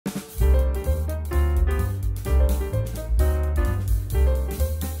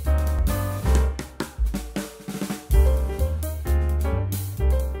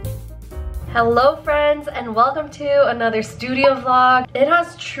Hello friends, and welcome to another studio vlog. It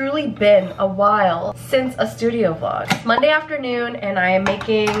has truly been a while since a studio vlog. It's Monday afternoon and I am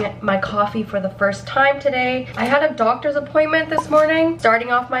making my coffee for the first time today. I had a doctor's appointment this morning,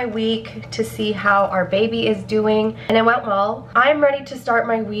 starting off my week to see how our baby is doing, and it went well. I'm ready to start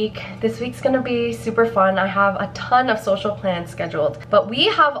my week. This week's gonna be super fun. I have a ton of social plans scheduled, but we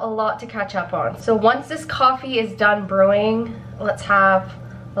have a lot to catch up on. So once this coffee is done brewing, let's have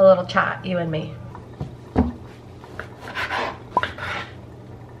a little chat, you and me.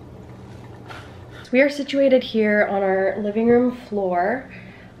 We are situated here on our living room floor.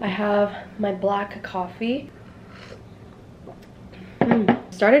 I have my black coffee.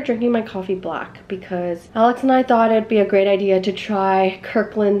 Started drinking my coffee black because Alex and I thought it'd be a great idea to try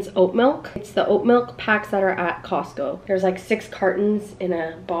Kirkland's oat milk. It's the oat milk packs that are at Costco. There's like 6 cartons in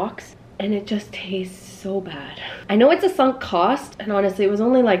a box, and it just tastes so bad. I know it's a sunk cost, and honestly it was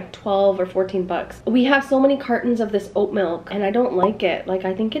only like 12 or 14 bucks. We have so many cartons of this oat milk and I don't like it. Like,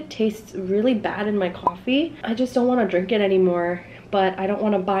 I think it tastes really bad in my coffee. I just don't want to drink it anymore, but I don't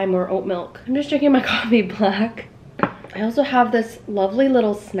want to buy more oat milk. I'm just drinking my coffee black. I also have this lovely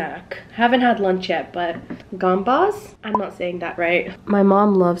little snack. I haven't had lunch yet, but gambas? I'm not saying that right. My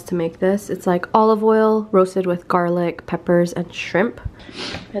mom loves to make this. It's like olive oil roasted with garlic, peppers, and shrimp.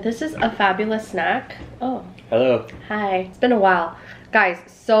 Now, this is a fabulous snack. Oh. Hello. Hi. It's been a while. Guys,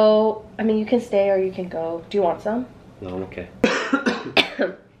 so, I mean, you can stay or you can go. Do you want some? No, I'm okay.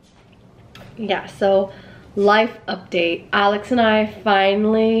 Yeah, so life update. Alex and I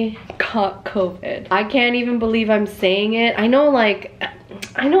finally got COVID. I can't even believe I'm saying it. I know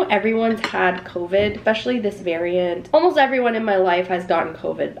everyone's had COVID, especially this variant. Almost everyone in my life has gotten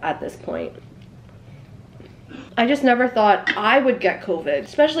COVID at this point. I just never thought I would get COVID,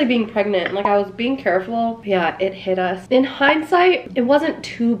 especially being pregnant. Like, I was being careful. Yeah, it hit us. In hindsight, it wasn't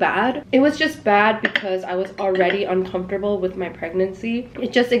too bad. It was just bad because I was already uncomfortable with my pregnancy.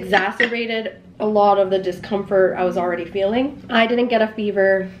 It just exacerbated a lot of the discomfort I was already feeling. I didn't get a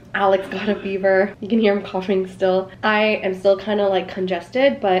fever. Alex got a fever. You can hear him coughing still. I am still kind of like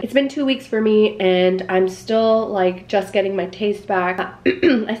congested, but it's been 2 weeks for me and I'm still like just getting my taste back.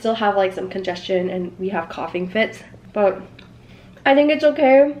 I still have like some congestion and we have coughing fits, but I think it's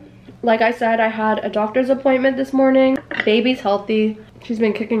okay. Like I said, I had a doctor's appointment this morning. Baby's healthy. She's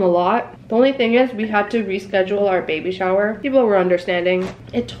been kicking a lot. The only thing is we had to reschedule our baby shower. People were understanding.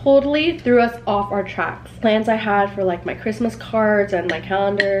 It totally threw us off our tracks. Plans I had for like my Christmas cards and my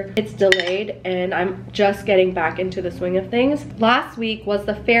calendar, it's delayed and I'm just getting back into the swing of things. Last week was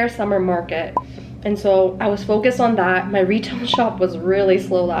the fair summer market, and so I was focused on that. My retail shop was really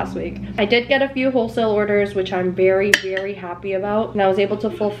slow last week. I did get a few wholesale orders, which I'm very, very happy about, and I was able to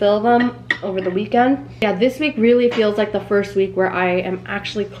fulfill them over the weekend. Yeah, this week really feels like the first week where I am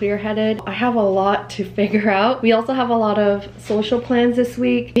actually clear-headed. I have a lot to figure out. We also have a lot of social plans this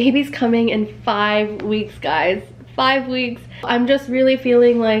week. Baby's coming in 5 weeks, guys. 5 weeks. I'm just really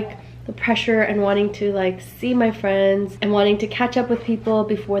feeling like the pressure and wanting to like see my friends and wanting to catch up with people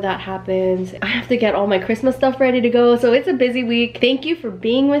before that happens. I have to get all my Christmas stuff ready to go, so it's a busy week. Thank you for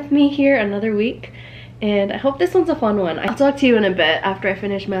being with me here another week, and I hope this one's a fun one. I'll talk to you in a bit after I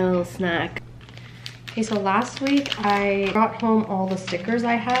finish my little snack. Okay, so last week I brought home all the stickers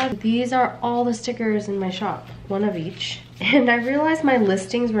I had. These are all the stickers in my shop, one of each. And I realized my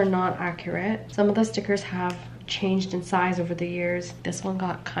listings were not accurate. Some of the stickers have changed in size over the years. This one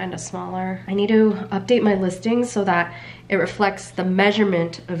got kind of smaller. I need to update my listings so that it reflects the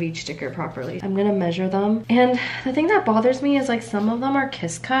measurement of each sticker properly. I'm gonna measure them. And the thing that bothers me is like some of them are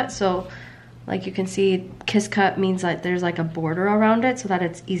kiss cut, so like you can see, kiss cut means that there's like a border around it so that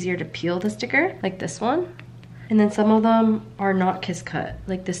it's easier to peel the sticker, like this one. And then some of them are not kiss cut,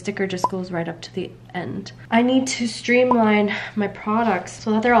 like the sticker just goes right up to the end. I need to streamline my products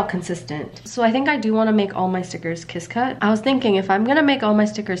so that they're all consistent. So I think I do want to make all my stickers kiss cut. I was thinking if I'm gonna make all my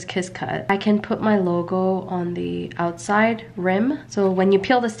stickers kiss cut, I can put my logo on the outside rim. So when you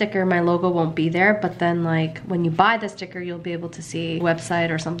peel the sticker, my logo won't be there, but then like when you buy the sticker, you'll be able to see a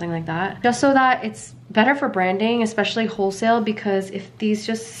website or something like that. Just so that it's better for branding, especially wholesale, because if these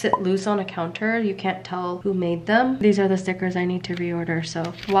just sit loose on a counter, you can't tell who made them. These are the stickers I need to reorder. So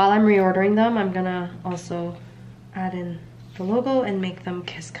while I'm reordering them, I'm gonna also add in the logo and make them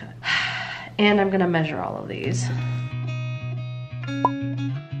kiss cut. And I'm gonna measure all of these.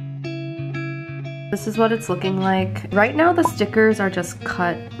 This is what it's looking like. Right now the stickers are just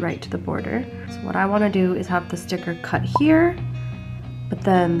cut right to the border. So what I wanna do is have the sticker cut here but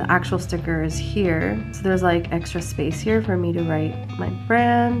then the actual sticker is here. So there's like extra space here for me to write my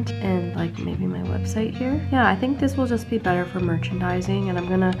brand and like maybe my website here. Yeah, I think this will just be better for merchandising, and I'm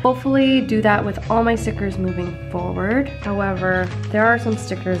gonna hopefully do that with all my stickers moving forward. However, there are some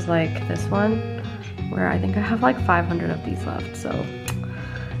stickers like this one where I think I have like 500 of these left, so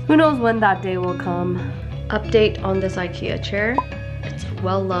who knows when that day will come. Update on this IKEA chair. It's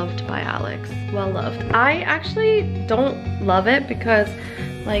well loved by Alex. Well loved. I actually don't love it because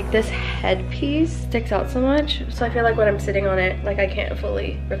like this headpiece sticks out so much. So I feel like when I'm sitting on it, like I can't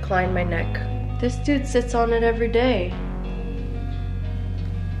fully recline my neck. This dude sits on it every day.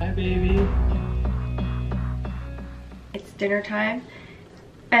 Hi, baby. It's dinner time.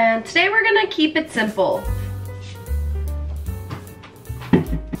 And today we're gonna keep it simple.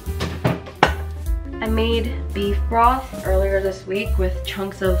 I made beef broth earlier this week with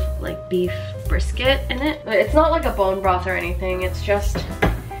chunks of like beef brisket in it. But it's not like a bone broth or anything, it's just,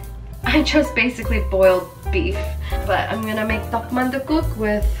 I just basically boiled beef. But I'm gonna make tok mandukuk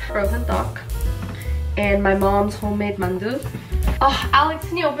with frozen tok and my mom's homemade mandu. Oh, Alex,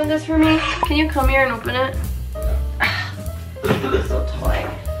 can you open this for me? Can you come here and open it? It's so toy.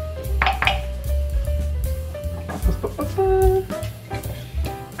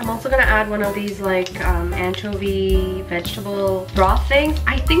 I'm also gonna add one of these like anchovy vegetable broth things.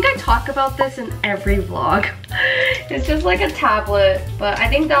 I think I talk about this in every vlog. It's just like a tablet, but I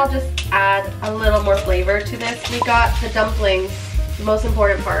think that'll just add a little more flavor to this. We got the dumplings, the most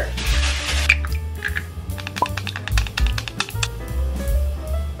important part.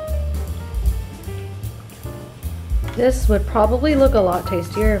 This would probably look a lot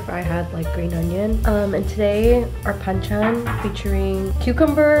tastier if I had like green onion. And today our panchan featuring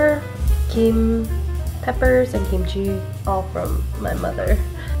cucumber, kim, peppers, and kimchi, all from my mother.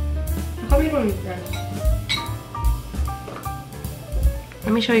 How come you don't eat this?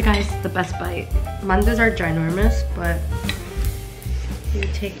 Let me show you guys the best bite. Mandus are ginormous, but you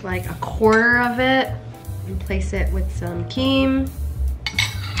take like a quarter of it and place it with some kim.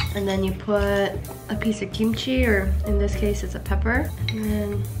 And then you put a piece of kimchi, or in this case it's a pepper, and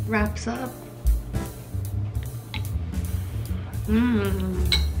then wraps up.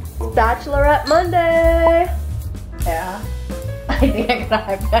 Bachelorette Monday! Yeah. I think I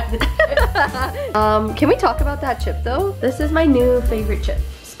gotta have that. Can we talk about that chip though? This is my new favorite chip.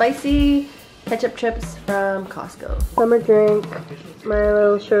 Spicy ketchup chips from Costco. Summer drink, my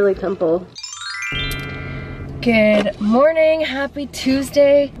little Shirley Temple. Good morning, happy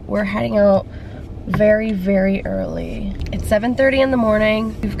Tuesday. We're heading out very, very early. It's 7:30 in the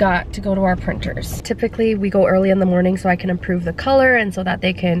morning. We've got to go to our printers. Typically we go early in the morning so I can improve the color and so that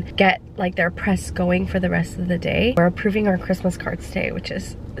they can get like their press going for the rest of the day. We're approving our Christmas cards today, which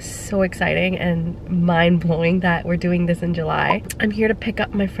is so exciting and mind-blowing that we're doing this in July. I'm here to pick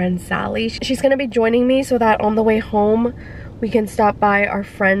up my friend Sally. She's gonna be joining me so that on the way home we can stop by our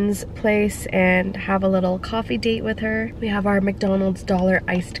friend's place and have a little coffee date with her. We have our McDonald's $1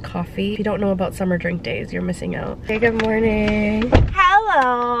 iced coffee. If you don't know about summer drink days, you're missing out. Hey, good morning.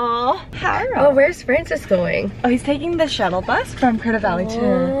 Hello. Hello. Oh, where's Francis going? Oh, he's taking the shuttle bus from Curta Valley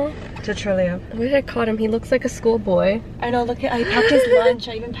to Trillium. Where did I caught him? He looks like a schoolboy. I know, look at, I packed his lunch.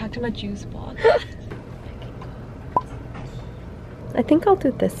 I even packed him a juice box. I think I'll do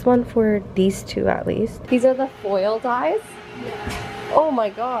this one for these two at least. These are the foil dies? Yeah. Oh my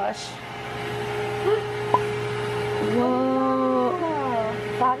gosh. Whoa.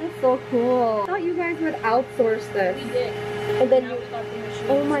 That is so cool. I thought you guys would outsource this. We did. And then you...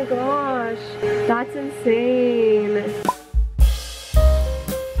 Oh my gosh. That's insane.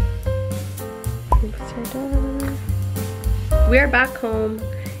 Oops, are done. We are back home.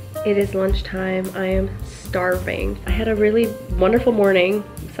 It is lunchtime. I am starving. I had a really wonderful morning.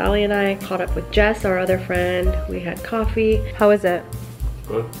 Sally and I caught up with Jess, our other friend. We had coffee. How is it?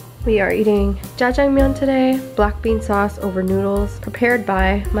 Good. We are eating jjajangmyeon today, black bean sauce over noodles, prepared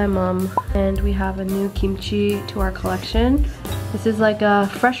by my mom. And we have a new kimchi to our collection. This is like a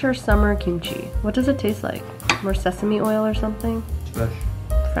fresher summer kimchi. What does it taste like? More sesame oil or something? Fresh.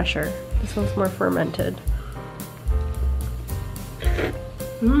 Fresher. This one's more fermented.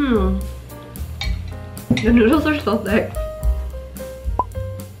 Mmm. The noodles are so thick.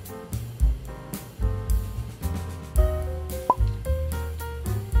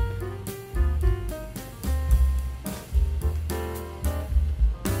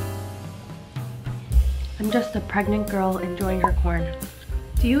 I'm just a pregnant girl enjoying her corn.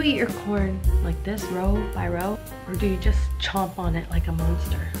 Do you eat your corn like this, row by row? Or do you just chomp on it like a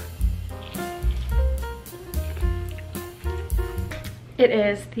monster? It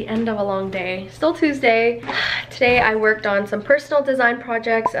is the end of a long day. Still Tuesday. Today I worked on some personal design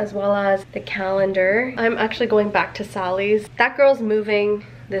projects as well as the calendar. I'm actually going back to Sally's. That girl's moving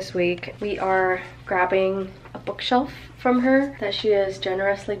this week. We are grabbing a bookshelf from her that she is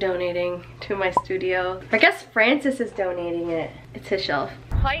generously donating to my studio. I guess Francis is donating it. It's his shelf.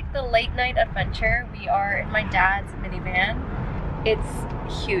 Quite the late night adventure. We are in my dad's minivan.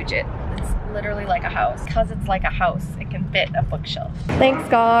 It's huge. It's literally like a house. Because it's like a house, it can fit a bookshelf. Thanks,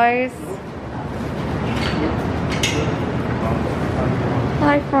 guys.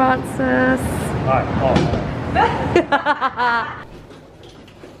 Hi, Francis. Hi.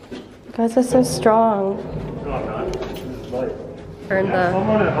 You guys are so strong. No, I'm not. This is light.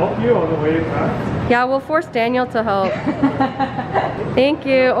 Someone to help you on the way back? Yeah, we'll force Daniel to help. Thank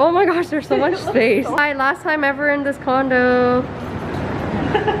you. Oh my gosh, there's so much space. Hi, last time ever in this condo.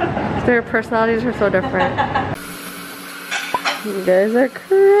 Their personalities are so different. You guys are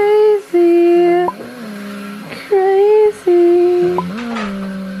crazy. Crazy.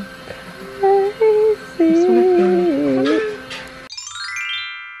 Crazy.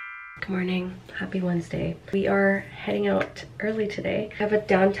 Good morning. Happy Wednesday. We are heading out early today. I have a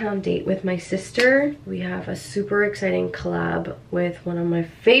downtown date with my sister. We have a super exciting collab with one of my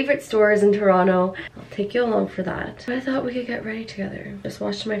favorite stores in Toronto. I'll take you along for that. But I thought we could get ready together. Just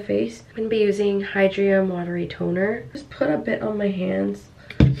washed my face. I'm gonna be using Hydrium Watery Toner. Just put a bit on my hands.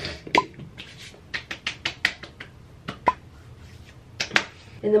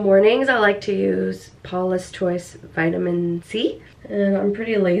 In the mornings, I like to use Paula's Choice Vitamin C. And I'm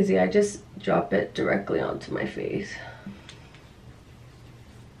pretty lazy. I just drop it directly onto my face.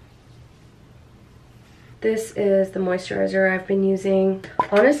 This is the moisturizer I've been using.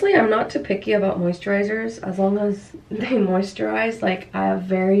 Honestly, I'm not too picky about moisturizers as long as they moisturize. Like, I have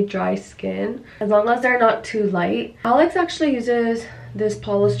very dry skin. As long as they're not too light. Alex actually uses this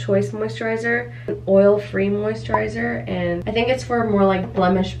Paula's Choice moisturizer, an oil-free moisturizer, and I think it's for more like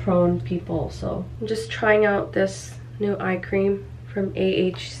blemish-prone people. So I'm just trying out this new eye cream from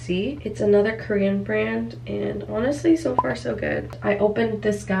AHC. It's another Korean brand, and honestly, so far so good. I opened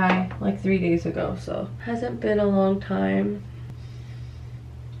this guy like 3 days ago, so hasn't been a long time.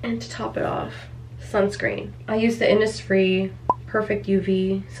 And to top it off, sunscreen. I use the Innisfree Perfect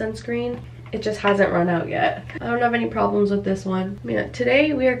UV sunscreen. It just hasn't run out yet. I don't have any problems with this one. Yeah,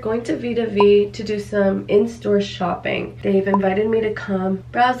 today we are going to V2V to do some in-store shopping. They've invited me to come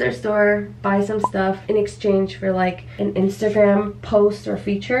browse their store, buy some stuff in exchange for like an Instagram post or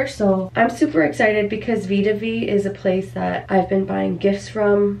feature. So I'm super excited because V2V is a place that I've been buying gifts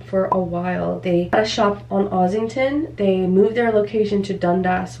from for a while. They had a shop on Ossington. They moved their location to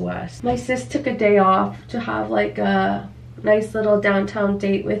Dundas West. My sis took a day off to have like a nice little downtown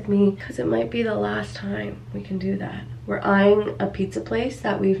date with me because it might be the last time we can do that. We're eyeing a pizza place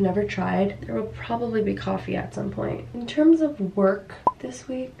that we've never tried. There will probably be coffee at some point. In terms of work this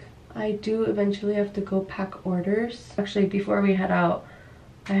week, I do eventually have to go pack orders. Actually, before we head out,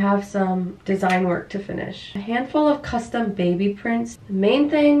 I have some design work to finish. A handful of custom baby prints. The main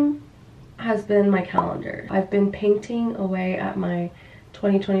thing has been my calendar. I've been painting away at my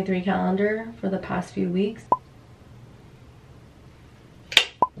 2023 calendar for the past few weeks.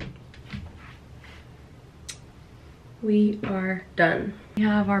 We are done. We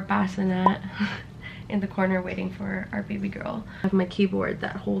have our bassinet in the corner waiting for our baby girl. I have my keyboard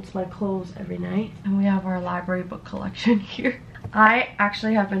that holds my clothes every night. And we have our library book collection here. I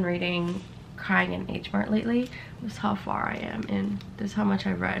actually have been reading Crying in H Mart lately. This is how far I am in. This is how much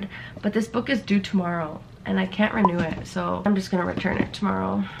I've read. But this book is due tomorrow and I can't renew it. So I'm just gonna return it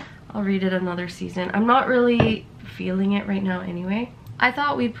tomorrow. I'll read it another season. I'm not really feeling it right now anyway. I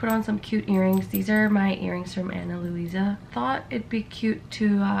thought we'd put on some cute earrings. These are my earrings from Ana Luisa. Thought it'd be cute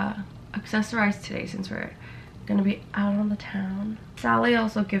to accessorize today since we're gonna be out on the town. Sally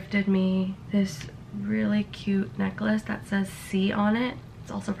also gifted me this really cute necklace that says C on it. It's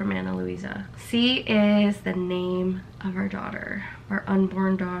also from Ana Luisa. C is the name of our daughter, our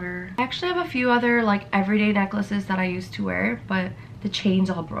unborn daughter. I actually have a few other like everyday necklaces that I used to wear, but the chains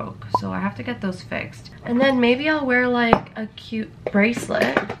all broke, so I have to get those fixed. And then maybe I'll wear like a cute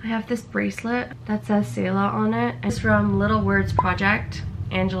bracelet. I have this bracelet that says SELAH on it. It's from Little Words Project.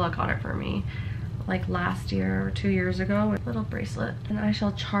 Angela got it for me like last year or 2 years ago. Little bracelet. And I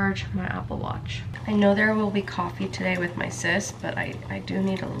shall charge my Apple Watch. I know there will be coffee today with my sis, but I do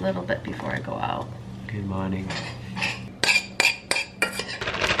need a little bit before I go out. Good morning.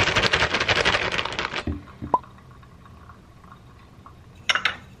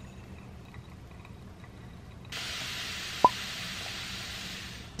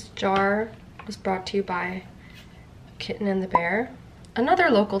 Jar is brought to you by Kitten and the Bear, another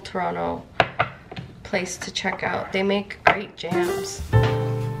local Toronto place to check out. They make great jams.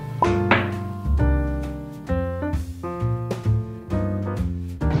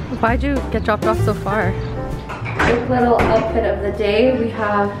 Why'd you get dropped off so far? Quick little outfit of the day. We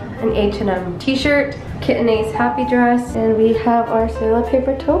have an H&M t-shirt, Kitten Ace happy dress, and we have our SELAH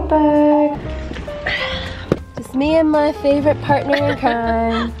paper tote bag. Just me and my favorite partner in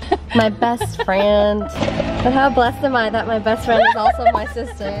crime, my best friend. But how blessed am I that my best friend is also my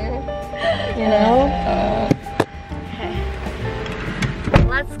sister, you know? Okay,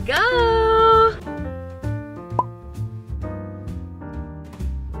 let's go!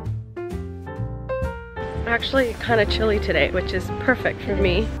 Actually kind of chilly today, which is perfect for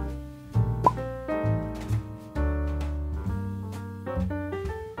me.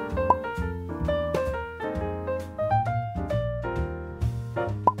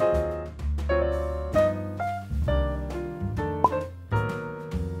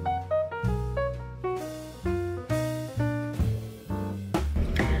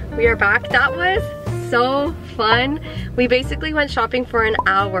 We are back. That was so fun. We basically went shopping for an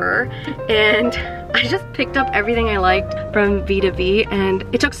hour and I just picked up everything I liked from V2V, and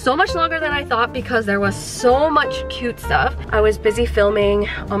it took so much longer than I thought because there was so much cute stuff. I was busy filming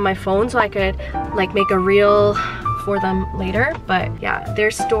on my phone so I could like make a reel for them later, but yeah,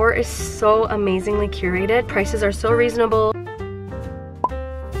 their store is so amazingly curated. Prices are so reasonable.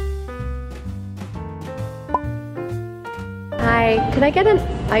 Hi, could I get an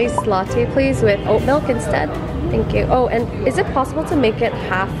iced latte please with oat milk instead? Thank you. Oh, and is it possible to make it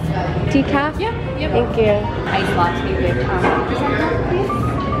half decaf? Yeah. Thank you. Iced latte with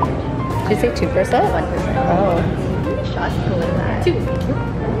 2%, Did you say 2%? 1%. Oh. Shots cool with that. 2.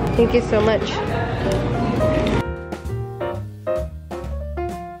 Thank you so much.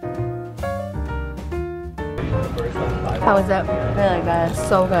 How was it? I like that.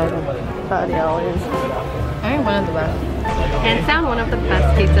 So good. Always. I think one of the best. Hands down, one of the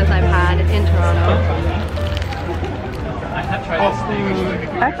best pizzas I've had in Toronto. I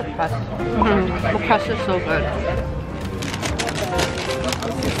like the crust. The crust is so good.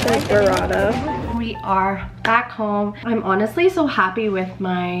 This is burrata. We are back home. I'm honestly so happy with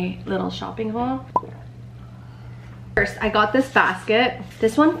my little shopping haul. First, I got this basket.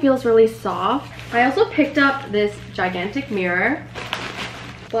 This one feels really soft. I also picked up this gigantic mirror.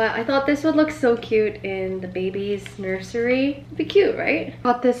 But I thought this would look so cute in the baby's nursery. It'd be cute, right?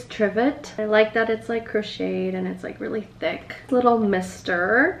 Got this trivet. I like that it's like crocheted and it's like really thick. Little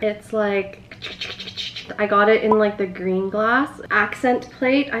mister. It's like, I got it in like the green glass. Accent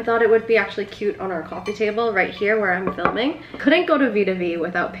plate. I thought it would be actually cute on our coffee table right here where I'm filming. Couldn't go to V2V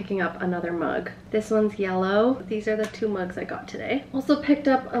without picking up another mug. This one's yellow. These are the 2 mugs I got today. Also picked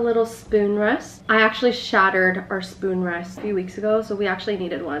up a little spoon rest. I actually shattered our spoon rest a few weeks ago, so we actually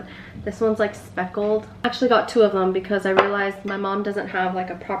needed one. This one's like speckled. I actually got 2 of them because I realized my mom doesn't have like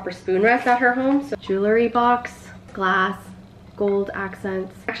a proper spoon rest at her home. So jewelry box, glass, gold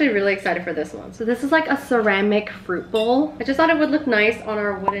accents. Actually really excited for this one. So this is like a ceramic fruit bowl. I just thought it would look nice on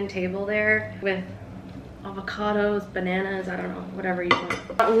our wooden table there with avocados, bananas, I don't know, whatever you want.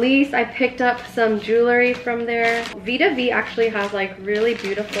 At least I picked up some jewelry from there. V2V actually has like really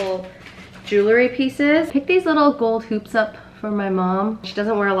beautiful jewelry pieces. Pick these little gold hoops up for my mom. She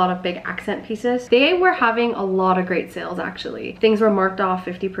doesn't wear a lot of big accent pieces. They were having a lot of great sales actually. Things were marked off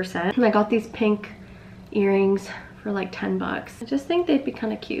 50%. And I got these pink earrings for like 10 bucks. I just think they'd be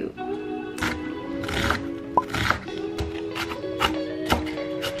kind of cute.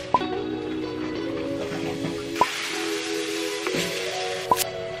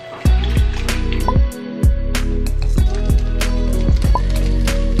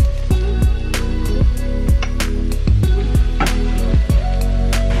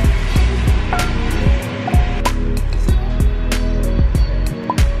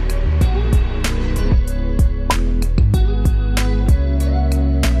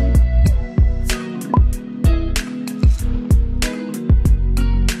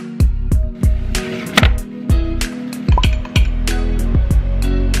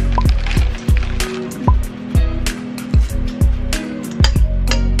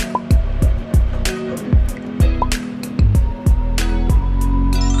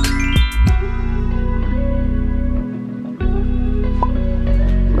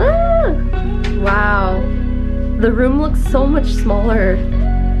 The room looks so much smaller.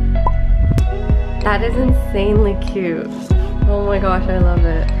 That is insanely cute. Oh my gosh, I love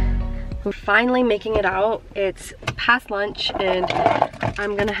it. We're finally making it out. It's past lunch and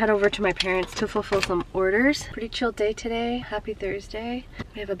I'm gonna head over to my parents to fulfill some orders. Pretty chill day today. Happy Thursday.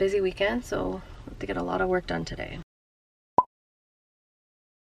 We have a busy weekend, so we have to get a lot of work done today.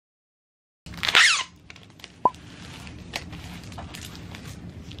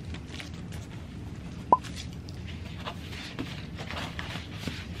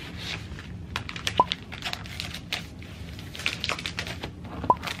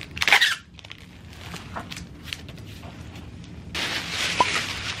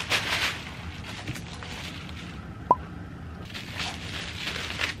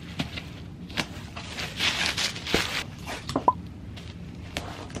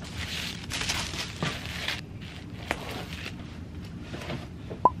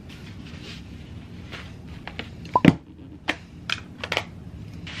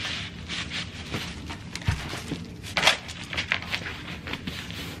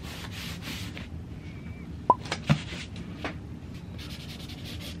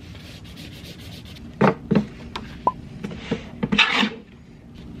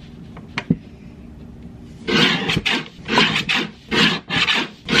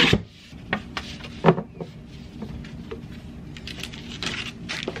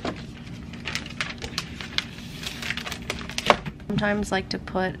 Sometimes like to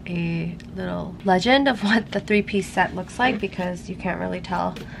put a little legend of what the 3-piece set looks like because you can't really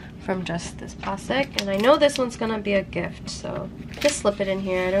tell from just this plastic. And I know this one's gonna be a gift, so just slip it in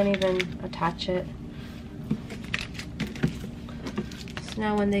here. I don't even attach it. So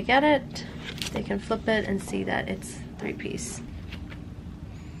now when they get it, they can flip it and see that it's 3-piece.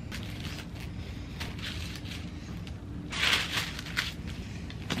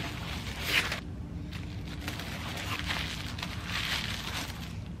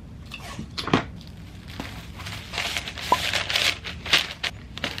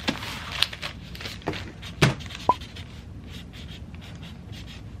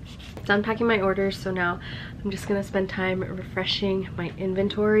 Done packing my orders, so now I'm just gonna spend time refreshing my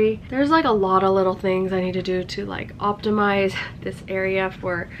inventory. There's like a lot of little things I need to do to like optimize this area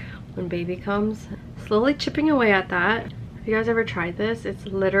for when baby comes. Slowly chipping away at that. Have you guys ever tried this? It's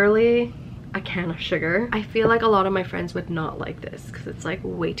literally a can of sugar. I feel like a lot of my friends would not like this because it's like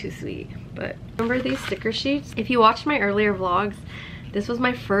way too sweet. But remember these sticker sheets? If you watched my earlier vlogs, this was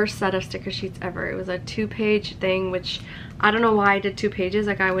my first set of sticker sheets ever. It was a 2-page thing, which I don't know why I did 2 pages.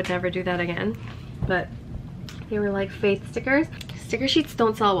 Like I would never do that again. But they were like faith stickers. Sticker sheets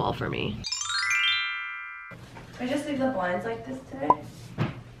don't sell well for me. I just leave the blinds like this today.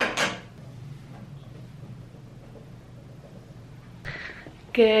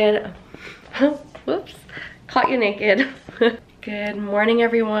 Good. Whoops. Caught you naked. Good morning,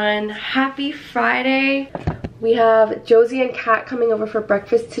 everyone. Happy Friday. We have Josie and Kat coming over for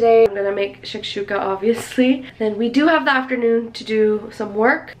breakfast today. I'm gonna make shakshuka, obviously. Then we do have the afternoon to do some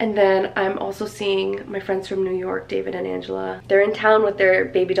work. And then I'm also seeing my friends from New York, David and Angela. They're in town with their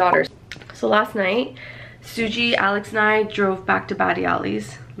baby daughters. So last night, Suji, Alex, and I drove back to Batty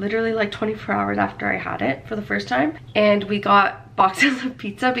Alley's, literally like 24 hours after I had it for the first time. And we got boxes of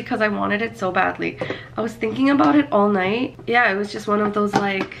pizza because I wanted it so badly. I was thinking about it all night. Yeah, it was just one of those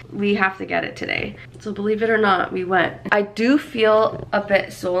like, we have to get it today. So believe it or not, we went. I do feel a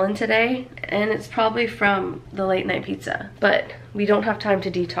bit swollen today, and it's probably from the late night pizza, but we don't have time to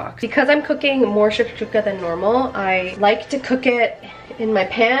detox. Because I'm cooking more shakshuka than normal, I like to cook it in my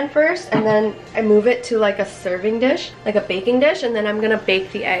pan first, and then I move it to like a serving dish, like a baking dish, and then I'm gonna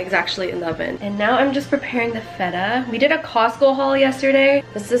bake the eggs actually in the oven. And now I'm just preparing the feta. We did a Costco haul yesterday.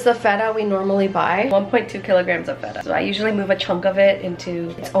 This is the feta we normally buy, 1.2 kilograms of feta. So I usually move a chunk of it into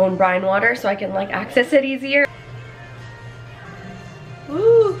its own brine water so I can like access it easier.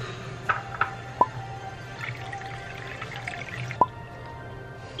 Woo!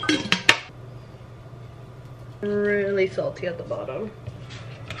 Really salty at the bottom.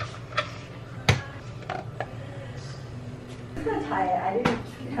 I'm gonna tie it. I didn't.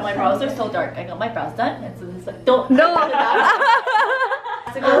 My brows are so dark. I got my brows done, and so this is like, don't. No.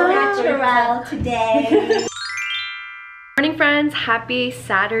 Natural today. Morning, friends. Happy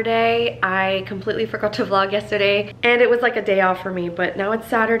Saturday. I completely forgot to vlog yesterday, and it was like a day off for me, but now it's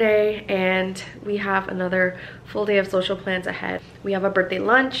Saturday and we have another full day of social plans ahead. We have a birthday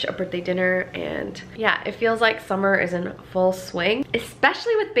lunch, a birthday dinner, and yeah, it feels like summer is in full swing,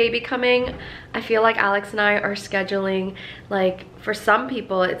 especially with baby coming. I feel like Alex and I are scheduling, like for some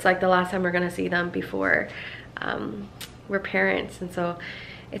people it's like the last time we're gonna see them before we're parents, and so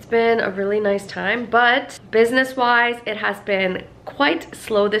it's been a really nice time. But business-wise, it has been quite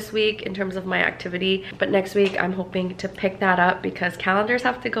slow this week in terms of my activity, but next week I'm hoping to pick that up because calendars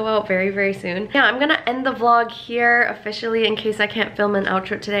have to go out very, very soon. Yeah, I'm gonna end the vlog here officially in case I can't film an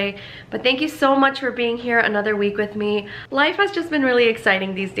outro today, but thank you so much for being here another week with me. Life has just been really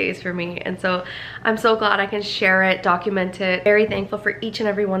exciting these days for me, and so I'm so glad I can share it, document it. Very thankful for each and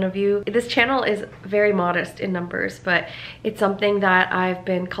every one of you. This channel is very modest in numbers, but it's something that I've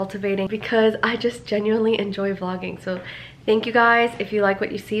been cultivating because I just genuinely enjoy vlogging. So thank you guys. If you like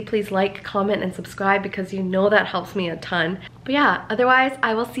what you see, please like, comment, and subscribe because you know that helps me a ton. But yeah, otherwise,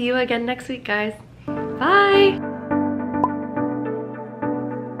 I will see you again next week, guys. Bye!